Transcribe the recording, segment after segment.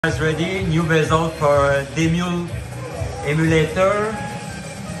Guys, ready? New bezel for Demul emulator.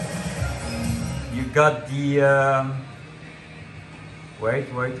 You got the wait.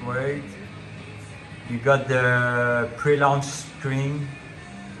 You got the pre-launch screen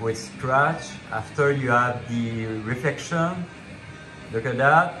with scratch. After you have the reflection. Look at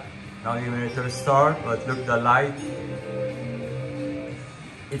that. Now the emulator start, but look the light.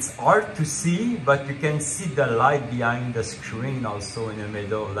 It's hard to see, but you can see the light behind the screen also in the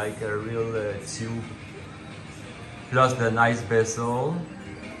middle, like a real tube. Plus the nice bezel.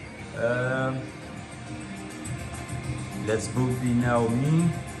 Let's boot the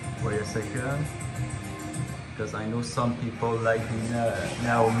Naomi. Wait a second, because I know some people like the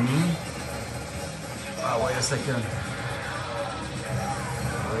Naomi. Wait a second.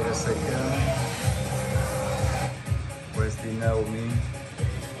 Where's the Naomi?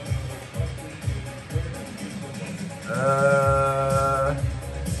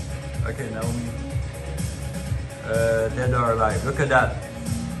 Okay, Naomi. Dead or alive. Look at that.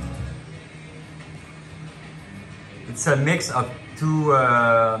 It's a mix of two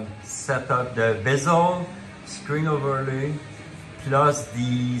setup: the bezel, screen overlay, plus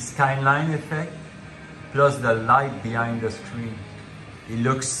the skyline effect, plus the light behind the screen. It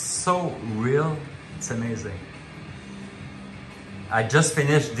looks so real. It's amazing. I just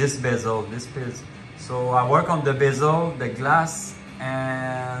finished this bezel. So I work on the bezel, the glass,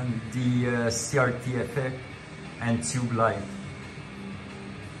 and the CRT effect and tube light.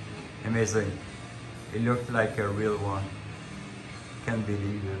 Amazing. It looked like a real one. Can't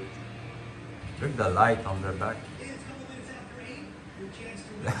believe it. Look the light on the back.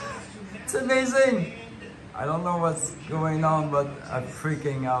 It's amazing. I don't know what's going on, but I'm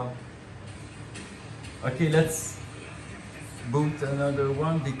freaking out. Okay, let's boot another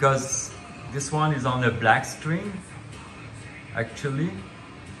one because this one is on a black screen, actually.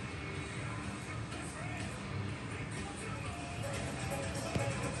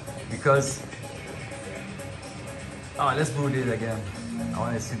 Because, let's boot it again. I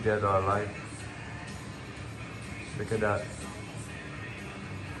want to see Dead or Alive. Look at that.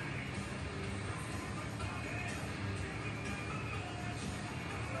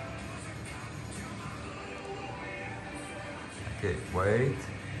 Okay, wait.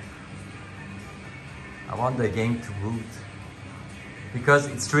 I want the game to boot because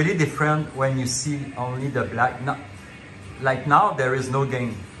it's really different when you see only the black. No, like now there is no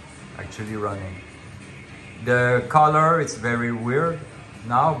game actually running. The color is very weird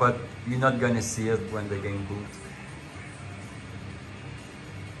now, but you're not gonna see it when the game boots.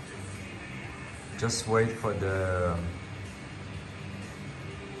 Just wait for the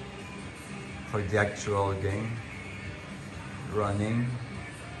actual game running.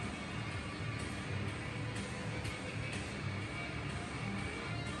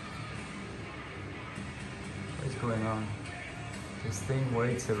 What's going on? This thing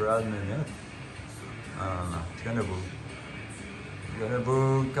waits several minutes. No, it's gonna boot. It's gonna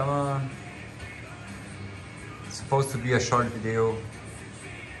boot, come on. It's supposed to be a short video.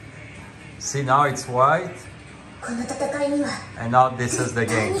 See, now it's white. And now this is the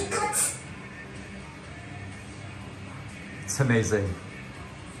game. It's amazing.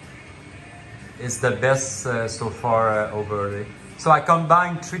 It's the best so far overlay. So I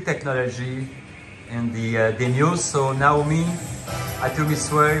combined three technology in the Demul. So Naomi,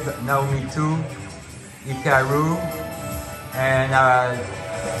 Atomic Wave, Naomi 2, Hikaru, and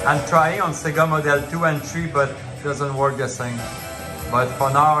I'm trying on Sega Model 2 and 3, but it doesn't work the same. But for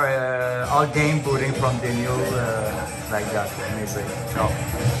now, all game booting from Demul like that. Amazing. No,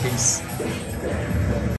 peace.